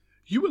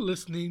You are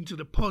listening to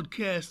the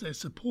podcast that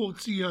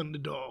supports the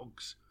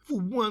underdogs. For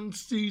one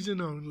season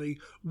only,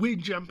 we're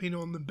jumping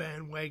on the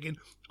bandwagon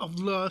of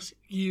last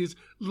year's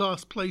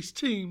last place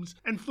teams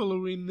and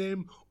following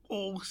them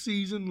all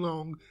season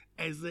long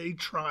as they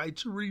try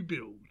to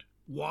rebuild.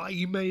 Why,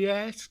 you may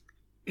ask?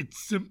 It's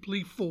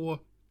simply for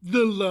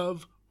the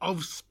love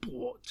of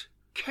sport.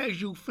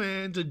 Casual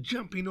fans are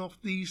jumping off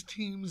these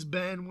teams'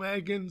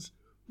 bandwagons,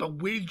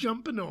 but we're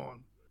jumping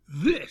on.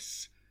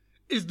 This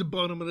is the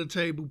Bottom of the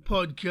Table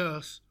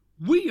podcast.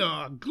 We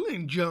are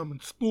Glenn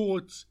Jarman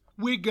Sports.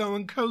 We're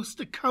going coast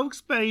to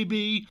coast,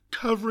 baby,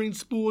 covering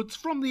sports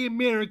from the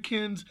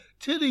Americans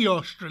to the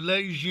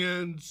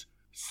Australasians.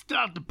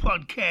 Start the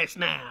podcast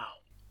now.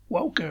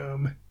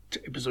 Welcome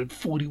to episode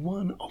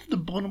 41 of the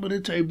Bottom of the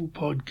Table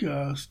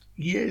podcast.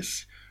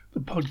 Yes,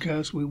 the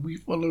podcast where we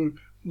follow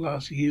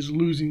last year's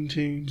losing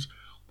teams.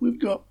 We've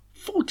got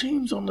 4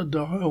 teams on the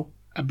dial,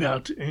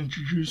 about to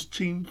introduce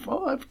Team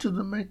 5 to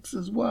the mix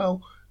as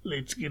well.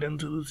 Let's get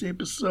into this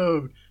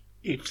episode.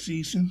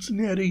 FC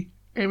Cincinnati,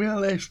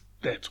 MLS,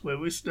 that's where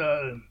we're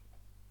starting.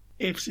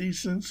 FC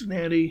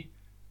Cincinnati,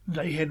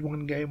 they had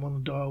one game on the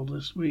dial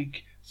this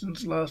week.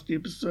 Since last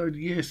episode,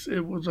 yes,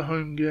 it was a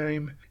home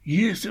game.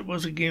 Yes, it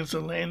was against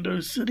Orlando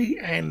City,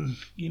 and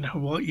you know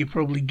what, you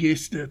probably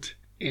guessed it.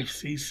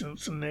 FC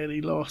Cincinnati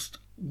lost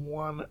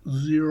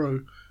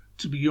 1-0.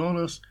 To be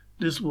honest,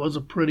 this was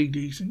a pretty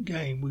decent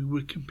game. We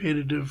were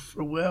competitive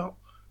throughout,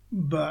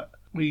 but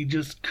we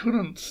just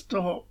couldn't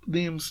stop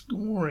them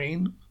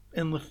scoring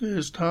in the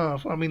first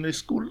half. I mean, they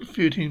scored at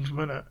the 13th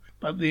minute,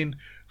 but then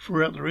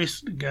throughout the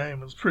rest of the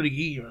game, it was pretty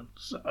even.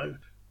 So,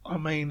 I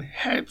mean,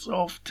 hats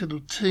off to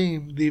the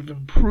team. They've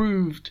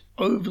improved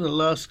over the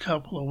last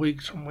couple of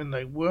weeks from when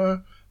they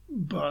were,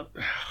 but,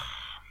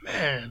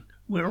 man,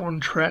 we're on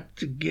track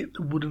to get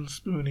the wooden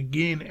spoon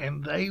again,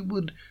 and they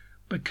would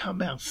become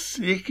our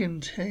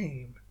second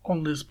team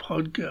on this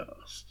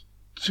podcast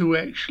to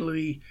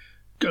actually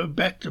go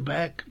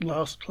back-to-back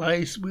last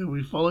place, where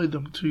we followed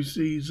them 2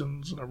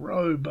 seasons in a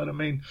row. But I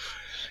mean,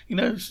 you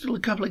know, still a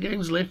couple of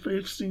games left for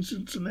FC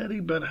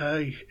Cincinnati, but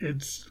hey,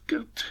 it's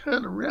going to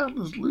turn around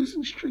this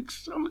losing streak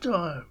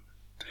sometime.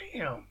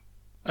 Damn.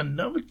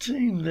 Another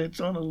team that's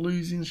on a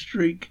losing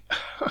streak.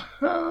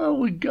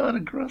 We're going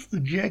across the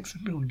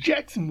Jacksonville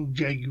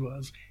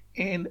Jaguars,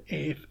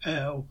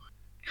 NFL.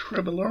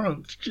 Trevor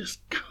Lawrence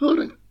just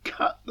couldn't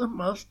cut the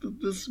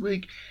mustard this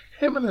week.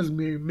 Him and his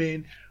merry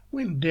men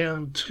went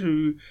down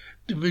to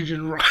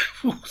division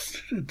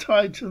rivals, the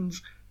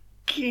Titans,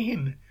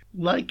 again,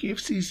 like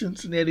FC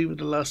Cincinnati with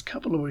the last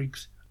couple of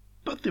weeks.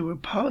 But there were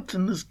parts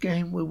in this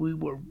game where we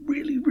were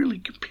really, really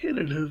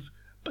competitive,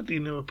 but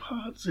then there were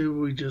parts where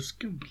we just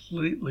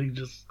completely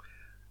just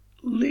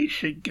let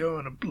shit go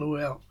and it blew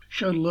out.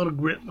 Showed a lot of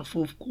grit in the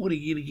fourth quarter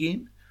yet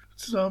again.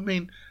 So, I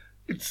mean,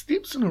 it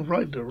steps in the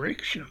right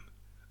direction,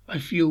 I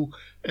feel,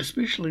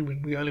 especially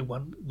when we only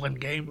won one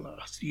game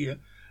last year.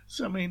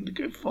 So, I mean, to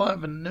go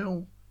 0-5,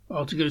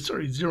 to go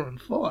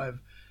 0-5,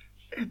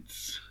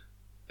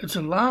 it's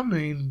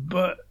alarming,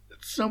 but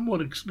it's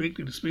somewhat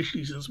expected,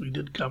 especially since we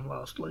did come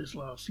last place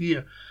last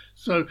year.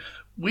 So,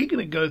 we're going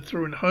to go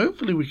through and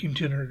hopefully we can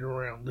turn it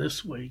around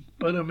this week.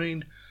 But, I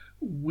mean,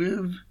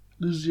 with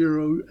the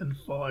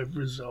 0-5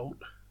 result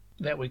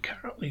that we're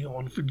currently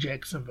on for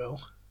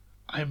Jacksonville,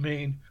 I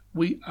mean,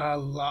 we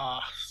are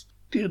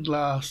dead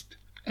last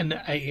in the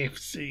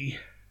AFC.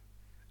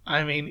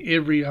 I mean,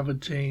 every other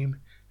team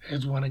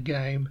has won a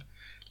game,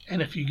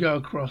 and if you go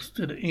across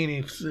to the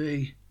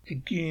NFC,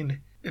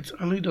 again, it's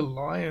only the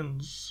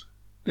Lions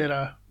that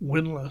are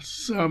winless.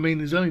 So, I mean,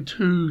 there's only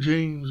 2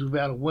 teams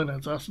without a win.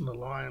 It's us and the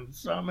Lions.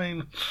 So, I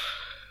mean,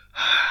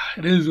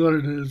 it is what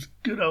it is.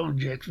 Good old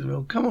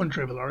Jacksonville. Come on,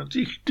 Trevor Lawrence,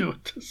 you can do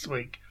it this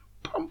week.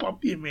 Pump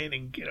up your men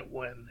and get a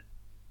win.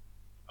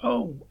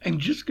 Oh, and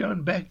just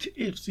going back to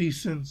FC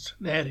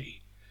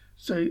Cincinnati.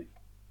 So,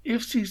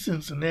 FC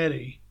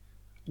Cincinnati,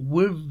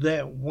 with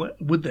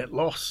that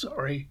loss,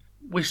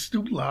 we're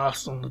still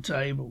last on the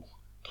table.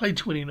 Played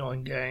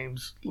 29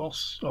 games,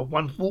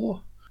 won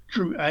 4,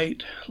 drew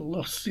 8,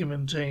 lost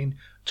 17.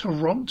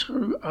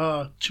 Toronto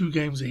are 2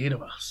 games ahead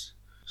of us.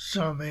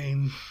 So, I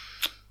mean,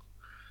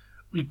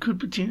 we could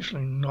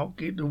potentially not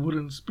get the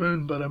wooden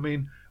spoon, but I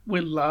mean,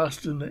 we're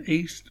last in the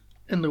East.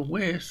 In the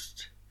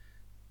West,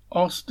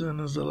 Austin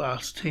is the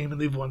last team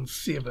and they've won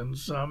 7.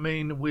 So, I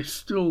mean,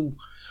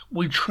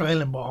 we're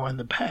trailing behind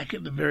the pack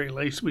at the very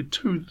least. We're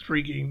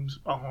 2-3 games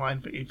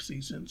behind for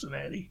FC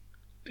Cincinnati.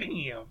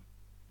 Damn.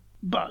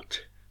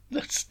 But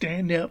the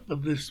standout for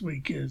this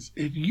week is,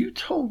 if you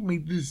told me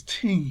this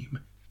team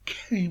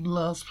came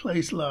last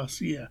place last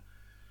year,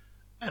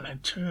 and I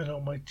turned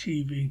on my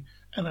TV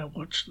and I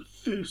watched the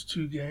first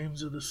 2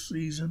 games of the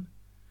season,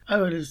 I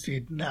would have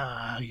said,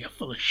 nah, you're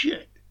full of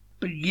shit.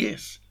 But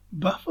yes,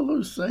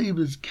 Buffalo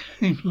Sabres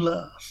came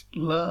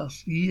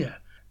last year,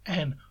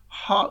 and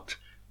hot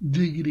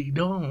diggity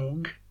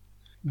dog,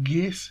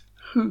 guess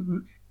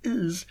who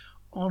is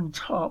on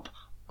top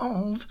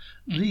of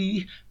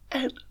the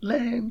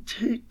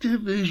Atlantic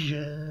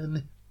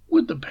Division?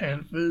 with the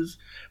Panthers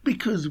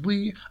because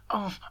we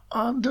are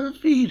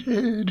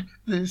undefeated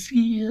this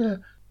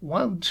year.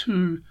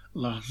 1-2,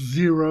 lost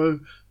 0.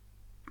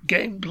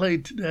 Game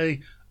played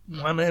today,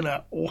 won in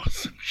an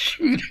awesome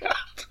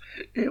shootout.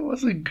 It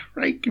was a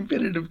great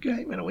competitive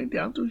game and it went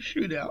down to a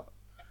shootout.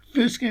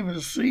 First game of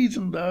the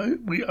season though,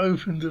 we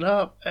opened it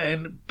up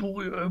and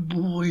boy oh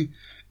boy,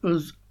 it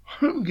was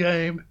home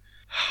game.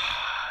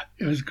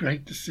 It was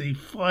great to see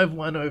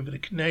 5-1 over the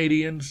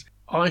Canadians.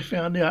 I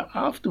found out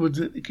afterwards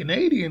that the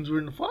Canadians were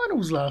in the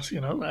finals last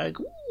year. I'm like,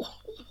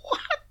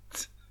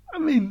 what? I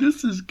mean,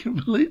 this is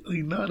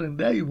completely night and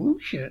day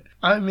bullshit.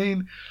 I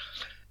mean,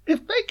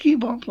 if they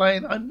keep on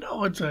playing, I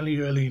know it's only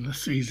early in the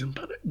season,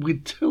 but we're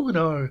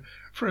 2-0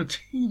 for a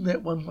team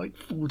that won like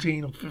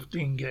 14 or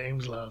 15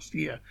 games last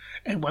year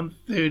and won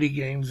 30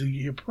 games a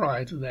year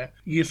prior to that.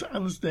 Yes, I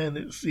understand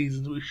that the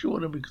seasons were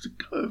shorter because of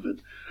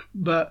COVID,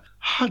 but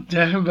hot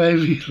damn,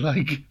 baby,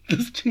 like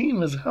this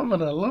team is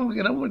humming along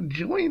and I'm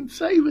enjoying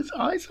Sabres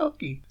ice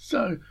hockey.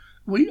 So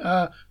we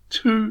are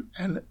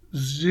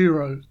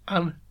 2-0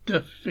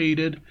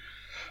 undefeated.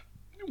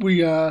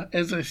 We are,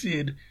 as I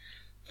said,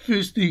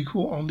 first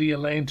equal on the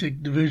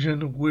Atlantic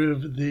Division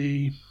with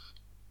the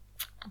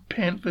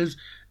Panthers.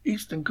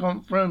 Eastern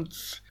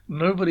Conference,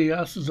 nobody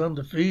else is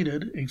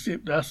undefeated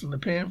except us and the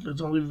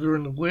Panthers. Only they're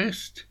in the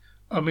West.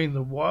 I mean,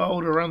 the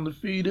Wild are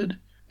undefeated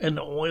and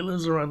the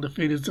Oilers are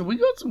undefeated. So we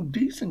got some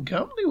decent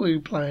company we're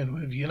playing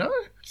with, you know.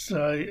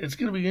 So it's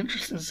going to be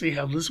interesting to see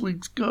how this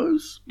week's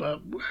goes.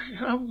 But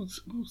we'll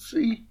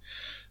see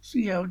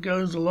how it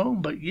goes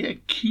along. But yeah,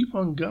 keep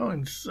on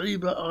going.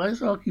 Sabre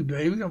ice hockey,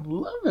 baby. I'm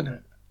loving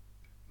it.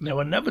 Now,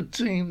 another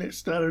team that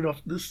started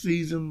off this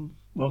season,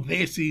 well,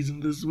 their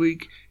season this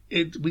week,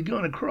 we're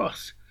going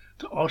across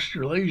to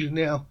Australasia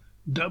now.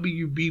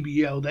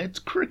 WBBL, that's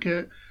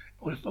cricket.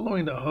 We're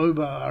following the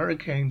Hobart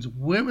Hurricanes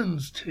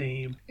women's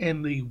team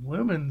and the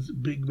Women's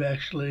Big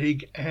Bash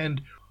League.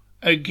 And,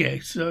 okay,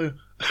 so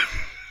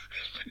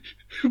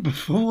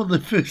before the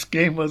first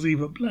game was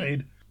even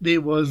played,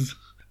 there was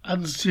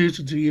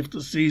uncertainty if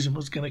the season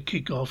was going to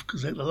kick off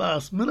because at the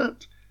last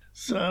minute,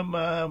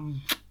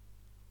 some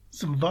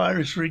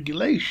virus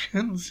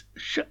regulations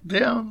shut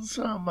down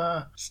some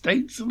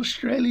states in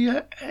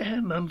Australia,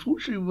 and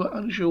unfortunately we were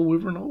unsure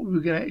whether or not we were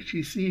going to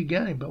actually see a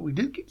game, but we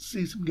did get to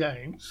see some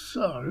games.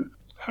 So,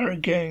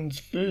 Hurricanes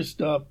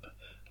first up,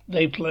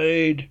 they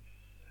played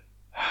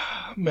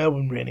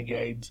Melbourne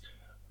Renegades.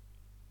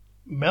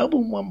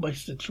 Melbourne won by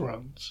 6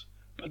 runs,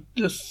 but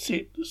this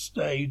set the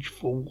stage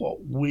for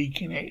what we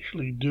can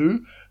actually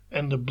do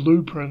and the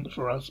blueprint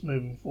for us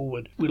moving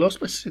forward. We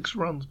lost by 6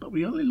 runs, but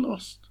we only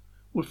lost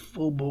with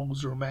 4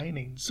 balls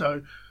remaining.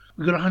 So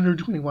we got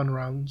 121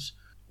 runs.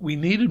 We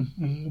needed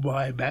more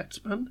by a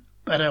batsman,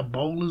 but our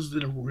bowlers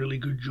did a really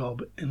good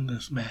job in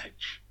this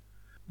match.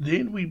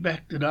 Then we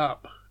backed it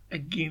up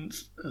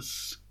against a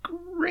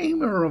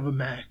screamer of a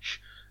match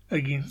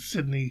against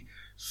Sydney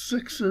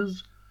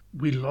Sixers.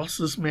 We lost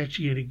this match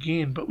yet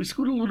again, but we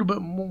scored a little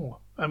bit more.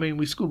 I mean,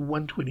 we scored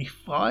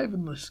 125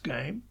 in this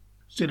game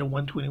instead of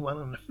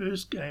 121 in the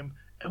first game,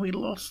 and we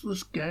lost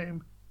this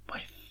game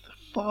by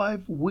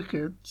 5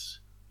 wickets,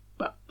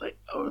 but they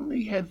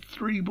only had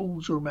 3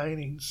 balls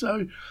remaining.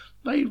 So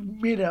they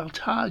met our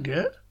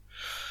target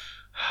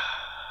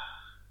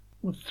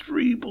with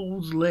 3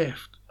 balls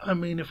left. I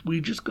mean, if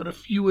we just got a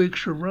few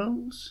extra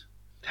runs,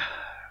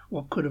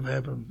 what could have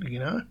happened, you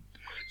know?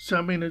 So,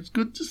 I mean, it's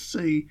good to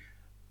see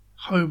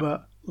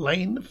Hobart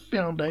laying the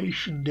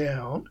foundation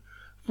down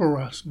for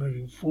us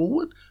moving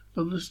forward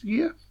for this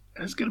year.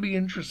 And it's going to be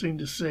interesting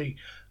to see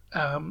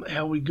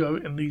how we go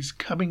in these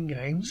coming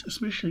games,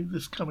 especially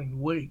this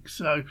coming week.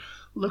 So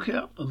look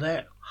out for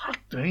that. Hot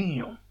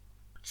damn.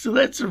 So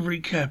that's a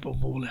recap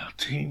of all our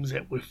teams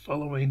that we're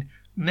following.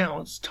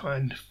 Now it's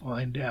time to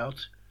find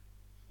out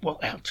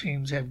what our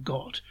teams have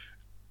got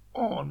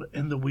on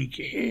in the week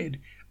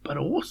ahead. But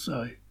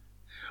also,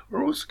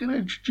 we're also going to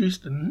introduce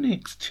the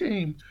next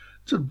team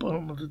to the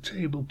Bottom of the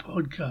Table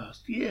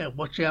podcast. Yeah,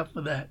 watch out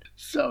for that.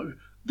 So,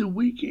 the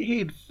week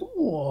ahead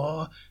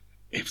for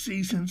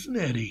FC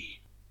Cincinnati.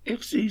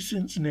 FC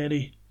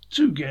Cincinnati,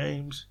 2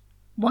 games,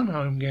 1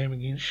 home game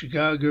against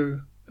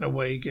Chicago, an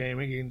away game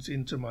against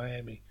Inter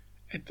Miami.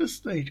 At this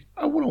stage,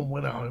 I want to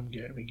win a home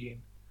game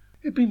again.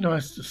 It'd be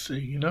nice to see,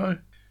 you know?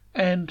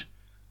 And,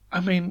 I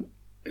mean,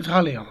 it's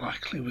highly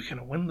unlikely we're going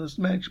to win this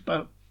match,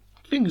 but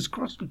fingers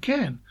crossed we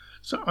can.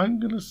 So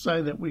I'm going to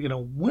say that we're going to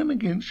win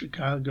against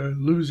Chicago,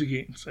 lose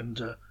against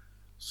Inter.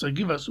 So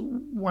give us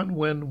 1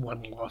 win,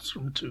 1 loss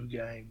from 2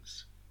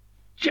 games.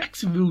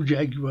 Jacksonville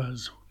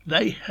Jaguars.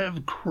 They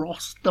have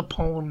crossed the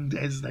pond,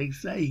 as they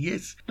say.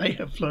 Yes, they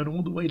have flown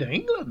all the way to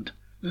England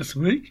this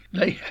week.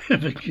 They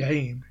have a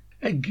game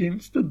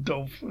against the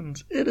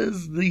Dolphins. It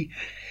is the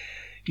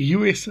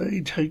USA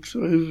takes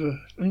over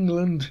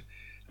England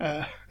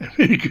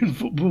American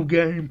football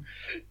game.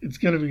 It's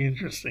going to be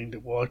interesting to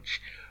watch.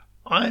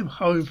 I'm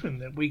hoping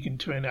that we can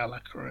turn our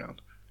luck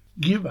around.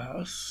 Give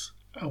us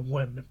a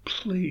win,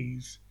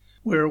 please.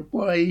 We're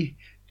away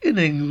in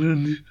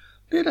England.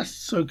 Let us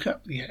soak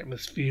up the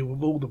atmosphere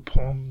with all the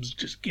Poms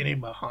just getting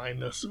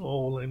behind us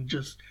all and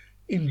just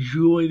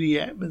enjoy the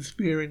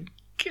atmosphere and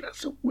get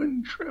us a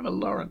win, Trevor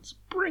Lawrence.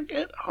 Bring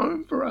it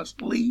home for us.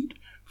 Lead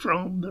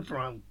from the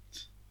front.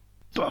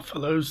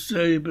 Buffalo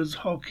Sabres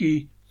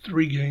hockey.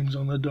 3 games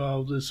on the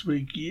dial this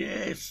week.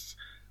 Yes,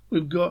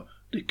 we've got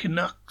the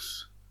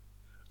Canucks,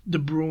 the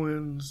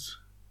Bruins,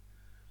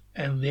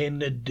 and then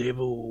the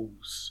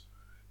Devils.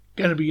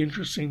 Going to be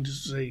interesting to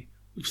see.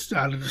 We've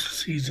started the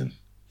season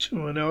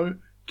 2-0.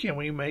 Can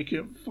we make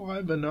it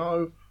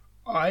 5-0?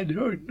 I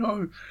don't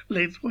know.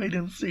 Let's wait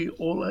and see.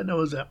 All I know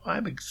is that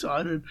I'm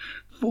excited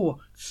for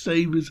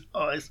Sabres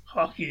ice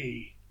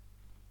hockey.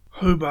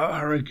 Hobart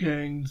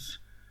Hurricanes.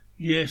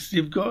 Yes,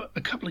 they've got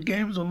a couple of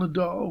games on the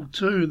dial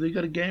too. They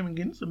got a game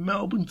against the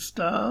Melbourne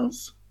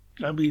Stars.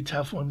 Gonna be a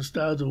tough one. The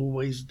Stars are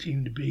always a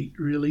team to beat,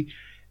 really.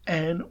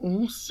 And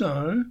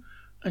also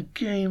a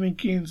game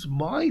against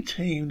my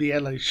team, the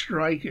Adelaide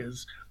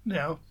Strikers.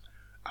 Now,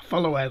 I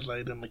follow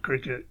Adelaide in the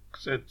cricket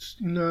because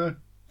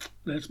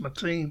that's my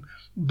team.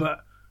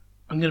 But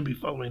I'm going to be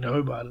following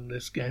Hobart in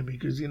this game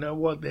because you know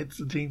what? That's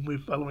the team we're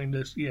following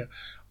this year.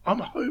 I'm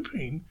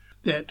hoping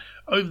that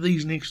over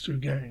these next 2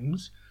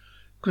 games,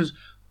 because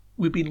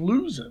we've been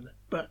losing,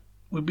 but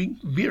we've been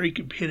very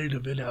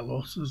competitive in our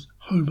losses.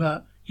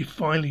 Hobart, you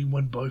finally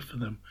won both of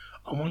them.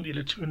 I want you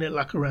to turn that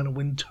luck around and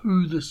win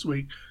 2 this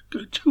week. Go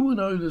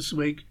 2-0 this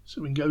week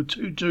so we can go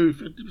 2-2,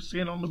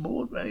 50% on the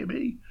board,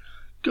 baby.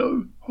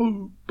 Go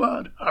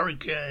Hobart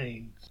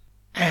Hurricanes.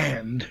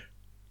 And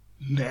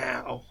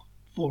now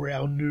for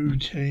our new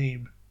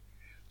team.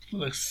 For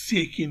the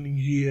 2nd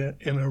year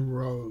in a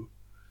row.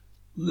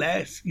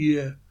 Last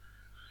year,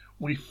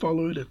 we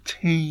followed a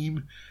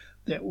team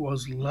that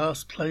was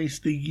last place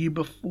the year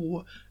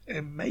before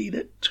and made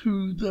it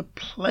to the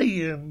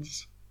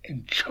play-ins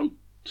and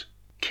choked.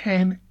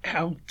 Can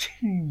our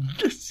team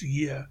this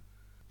year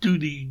do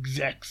the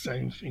exact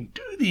same thing?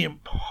 Do the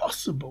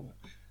impossible?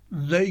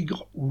 They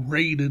got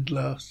raided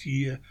last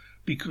year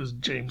because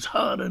James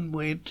Harden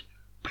went,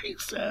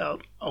 peace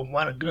out, I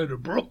want to go to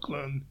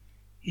Brooklyn.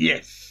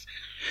 Yes,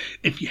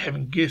 if you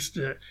haven't guessed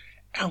it,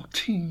 our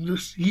team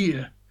this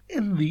year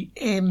in the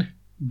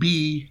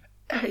NBA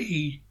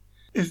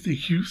is the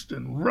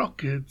Houston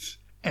Rockets,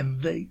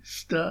 and they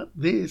start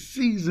their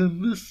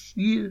season this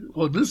year,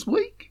 or this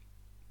week.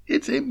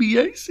 It's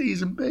NBA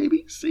season,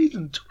 baby.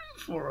 Season 2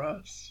 for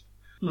us.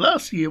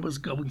 Last year was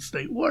Golden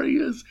State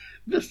Warriors.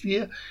 This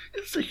year,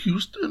 it's the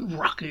Houston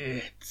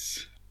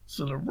Rockets.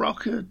 So the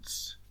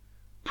Rockets,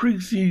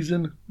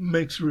 preseason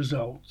mixed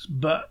results,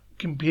 but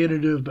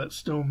competitive, but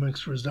still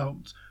mixed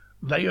results.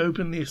 They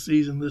open their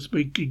season this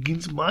week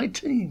against my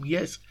team.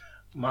 Yes,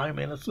 my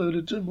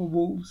Minnesota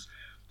Timberwolves.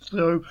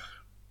 So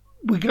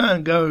we're going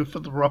to go for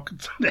the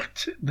Rockets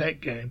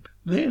that game.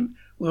 Then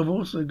we've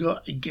also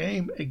got a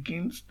game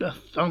against the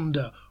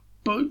Thunder.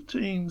 Both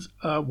teams,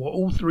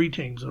 all 3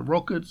 teams, the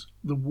Rockets,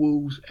 the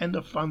Wolves, and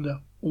the Thunder,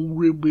 all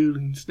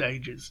rebuilding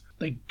stages.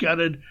 They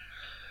gutted,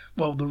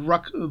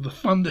 the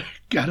Thunder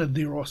gutted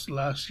their roster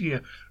last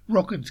year.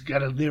 Rockets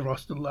gutted their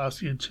roster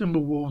last year.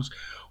 Timberwolves,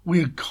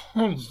 we're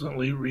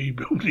constantly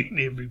rebuilding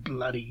every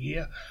bloody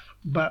year.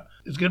 But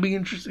it's going to be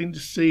interesting to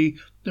see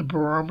the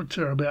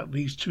barometer about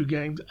these 2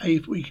 games. A,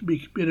 if we can be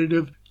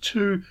competitive.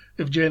 2,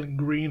 if Jalen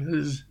Green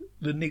is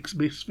the next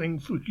best thing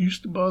for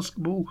Houston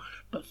basketball.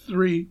 But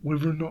 3,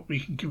 whether or not we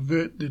can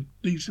convert the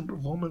decent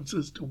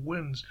performances to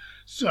wins.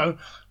 So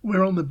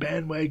we're on the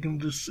bandwagon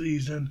this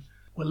season.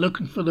 We're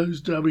looking for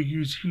those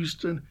W's.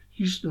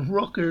 Houston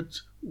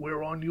Rockets,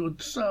 we're on your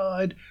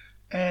side.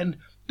 And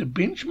the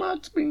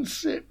benchmark's been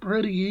set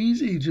pretty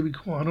easy, to be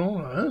quite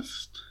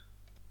honest.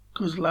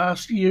 Because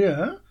last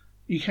year,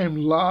 you came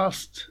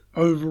last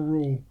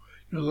overall.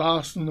 You're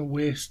last in the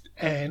West,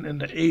 and in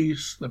the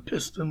East, the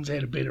Pistons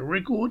had a better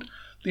record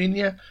than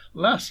you.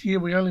 Last year,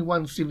 we only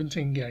won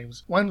 17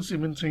 games. Won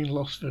 17,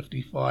 lost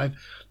 55.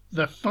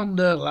 The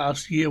Thunder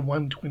last year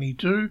won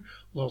 22,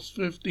 lost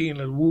 50, and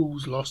the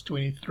Wolves lost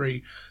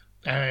 23,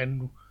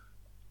 and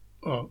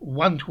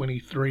won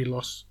 23,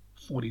 lost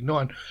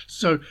 49.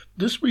 So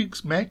this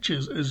week's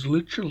matches is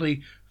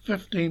literally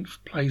 15th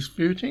plays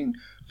 13,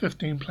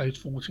 15 plays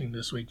 14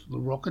 this week for the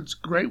Rockets.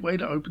 Great way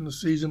to open the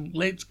season.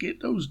 Let's get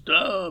those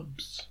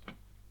dubs.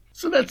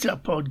 So that's our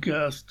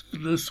podcast for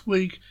this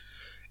week.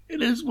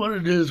 It is what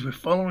it is. We're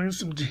following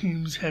some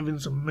teams, having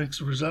some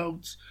mixed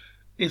results.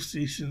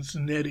 FC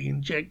Cincinnati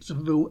and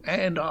Jacksonville,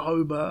 and our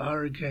Hobart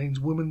Hurricanes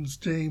women's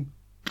team.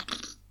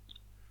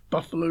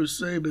 Buffalo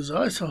Sabres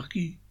ice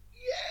hockey.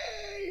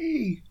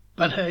 Yay!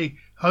 But hey,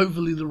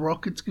 hopefully the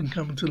Rockets can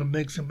come into the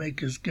mix and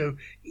make us go,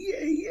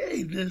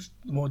 yay,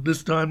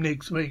 this time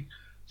next week.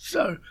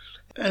 So,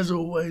 as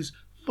always,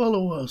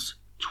 follow us,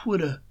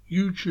 Twitter,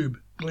 YouTube,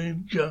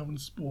 Glenn Jarman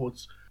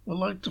Sports. We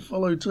like to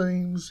follow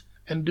teams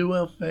and do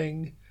our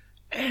thing.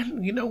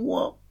 And you know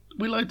what?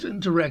 We like to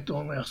interact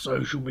on our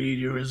social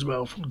media as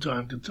well from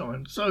time to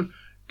time. So,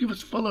 give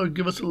us a follow,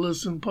 give us a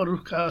listen.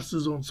 Podcast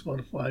is on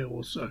Spotify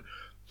also.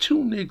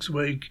 Till next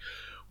week,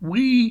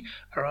 we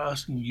are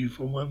asking you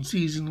for 1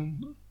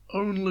 season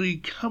only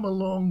come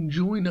along,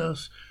 join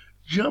us,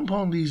 jump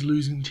on these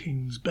losing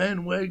teams'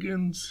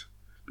 bandwagons,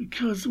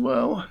 because,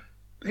 well,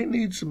 they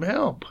need some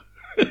help.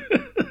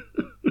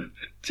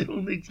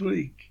 Till next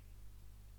week.